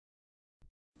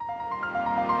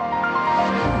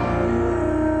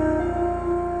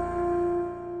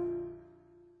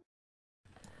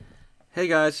Hey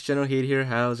guys, Generalkidd here.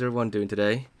 How's everyone doing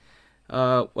today?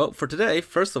 Well, for today,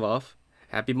 first of all,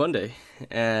 happy Monday.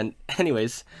 And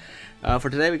anyways, for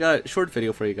today we got a short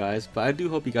video for you guys, but I do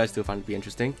hope you guys still find it to be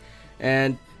interesting.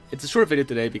 And it's a short video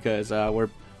today because we're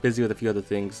busy with a few other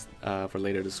things for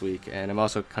later this week, and I'm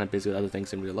also kind of busy with other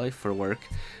things in real life for work.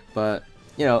 But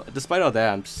you know, despite all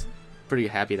that, I'm just pretty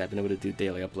happy that I've been able to do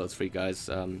daily uploads for you guys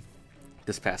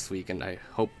this past week, and I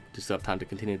hope to still have time to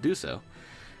continue to do so.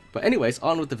 But anyways,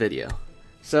 on with the video.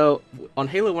 So, on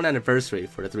Halo 1 Anniversary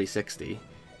for the 360,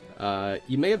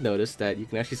 you may have noticed that you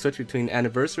can actually switch between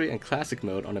Anniversary and Classic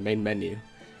mode on the main menu.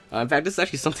 In fact, this is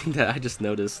actually something that I just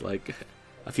noticed like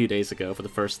a few days ago for the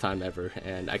first time ever,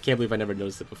 and I can't believe I never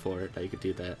noticed it before, that you could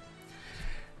do that.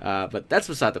 But that's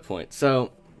beside the point.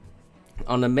 So,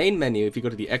 on the main menu, if you go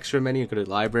to the Extra menu and go to the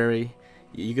Library,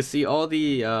 you can see all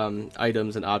the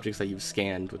items and objects that you've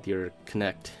scanned with your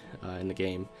Kinect in the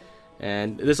game.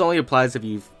 And this only applies if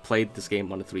you've played this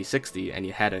game on the 360 and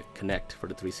you had a Kinect for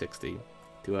the 360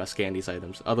 to scan these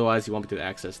items. Otherwise, you won't be able to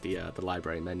access the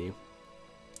library menu.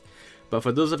 But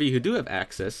for those of you who do have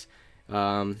access,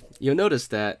 you'll notice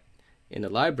that in the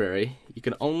library, you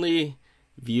can only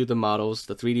view the models,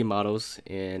 the 3D models,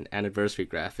 in Anniversary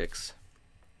graphics.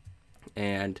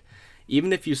 And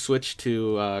even if you switch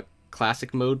to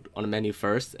Classic mode on the menu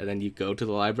first, and then you go to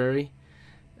the library,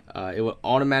 it will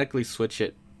automatically switch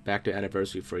it back to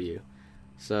Anniversary for you.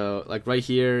 So like right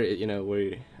here, you know,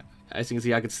 where as you can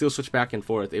see, I can still switch back and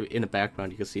forth. In the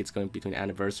background, you can see it's going between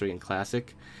Anniversary and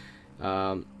Classic.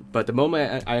 But the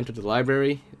moment I enter the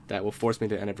library, that will force me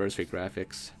to Anniversary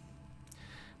graphics.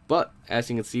 But as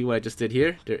you can see, what I just did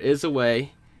here, there is a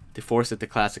way to force it to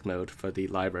Classic mode for the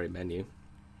library menu.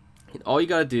 And all you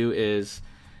gotta do is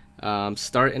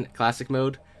start in Classic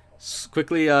mode,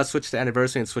 quickly switch to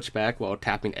Anniversary and switch back while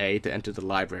tapping A to enter the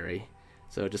library.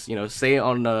 So just, you know, stay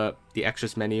on the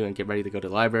extras menu and get ready to go to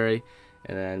the library,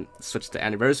 and then switch to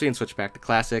Anniversary and switch back to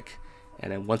Classic.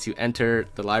 And then once you enter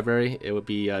the library, it would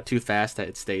be too fast that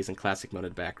it stays in Classic mode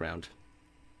in the background.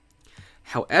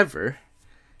 However,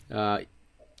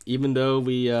 even though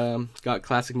we got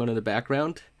Classic mode in the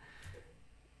background,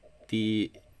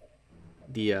 the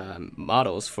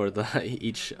models for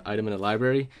each item in the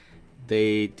library,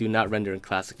 they do not render in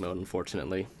Classic mode,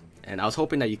 unfortunately. And I was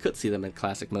hoping that you could see them in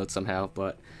Classic mode somehow,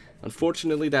 but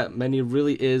unfortunately that menu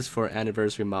really is for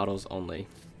Anniversary models only.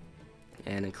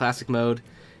 And in Classic mode,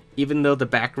 even though the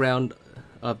background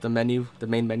of the menu, the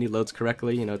main menu, loads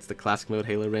correctly, you know, it's the Classic mode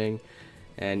Halo ring,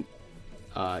 and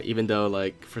even though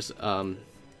like when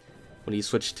you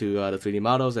switch to the 3D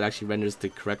models, it actually renders the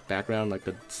correct background, like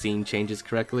the scene changes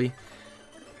correctly,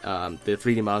 the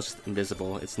 3D model is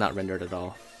invisible. It's not rendered at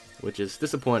all, which is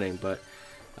disappointing, but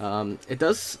it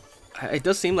does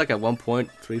seem like at one point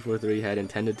 343 had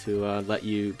intended to let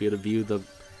you be able to view the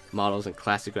models in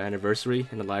Classic or Anniversary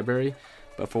in the library,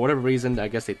 but for whatever reason, I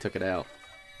guess they took it out.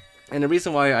 And the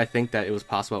reason why I think that it was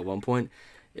possible at one point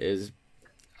is,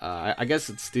 I guess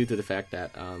it's due to the fact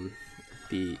that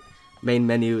the main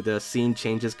menu, the scene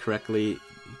changes correctly.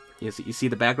 You see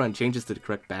the background changes to the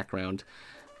correct background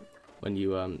when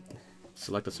you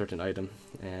select a certain item,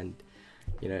 and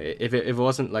you know, if it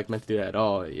wasn't like meant to do that at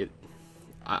all,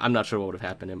 I'm not sure what would have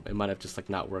happened. It might have just like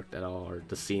not worked at all, or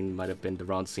the scene might have been the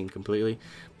wrong scene completely.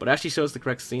 But it actually shows the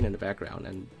correct scene in the background,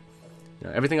 and you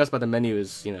know, everything else about the menu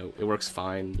is, you know, it works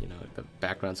fine. You know, the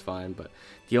background's fine, but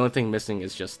the only thing missing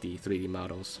is just the 3D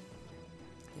models,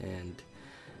 and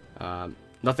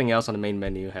nothing else on the main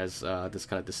menu has this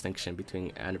kind of distinction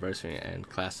between Anniversary and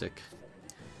Classic.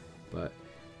 But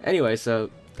anyway,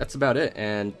 so that's about it,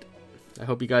 and I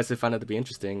hope you guys did find it to be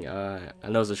interesting. I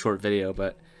know it's a short video,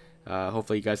 but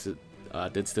hopefully you guys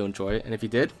did still enjoy it. And if you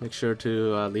did, make sure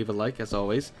to leave a like, as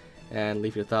always, and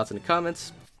leave your thoughts in the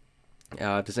comments. If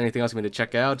there's anything else you want me to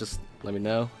check out, just let me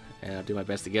know, and I'll do my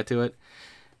best to get to it.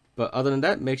 But other than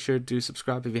that, make sure to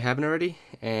subscribe if you haven't already,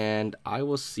 and I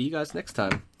will see you guys next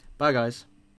time. Bye, guys.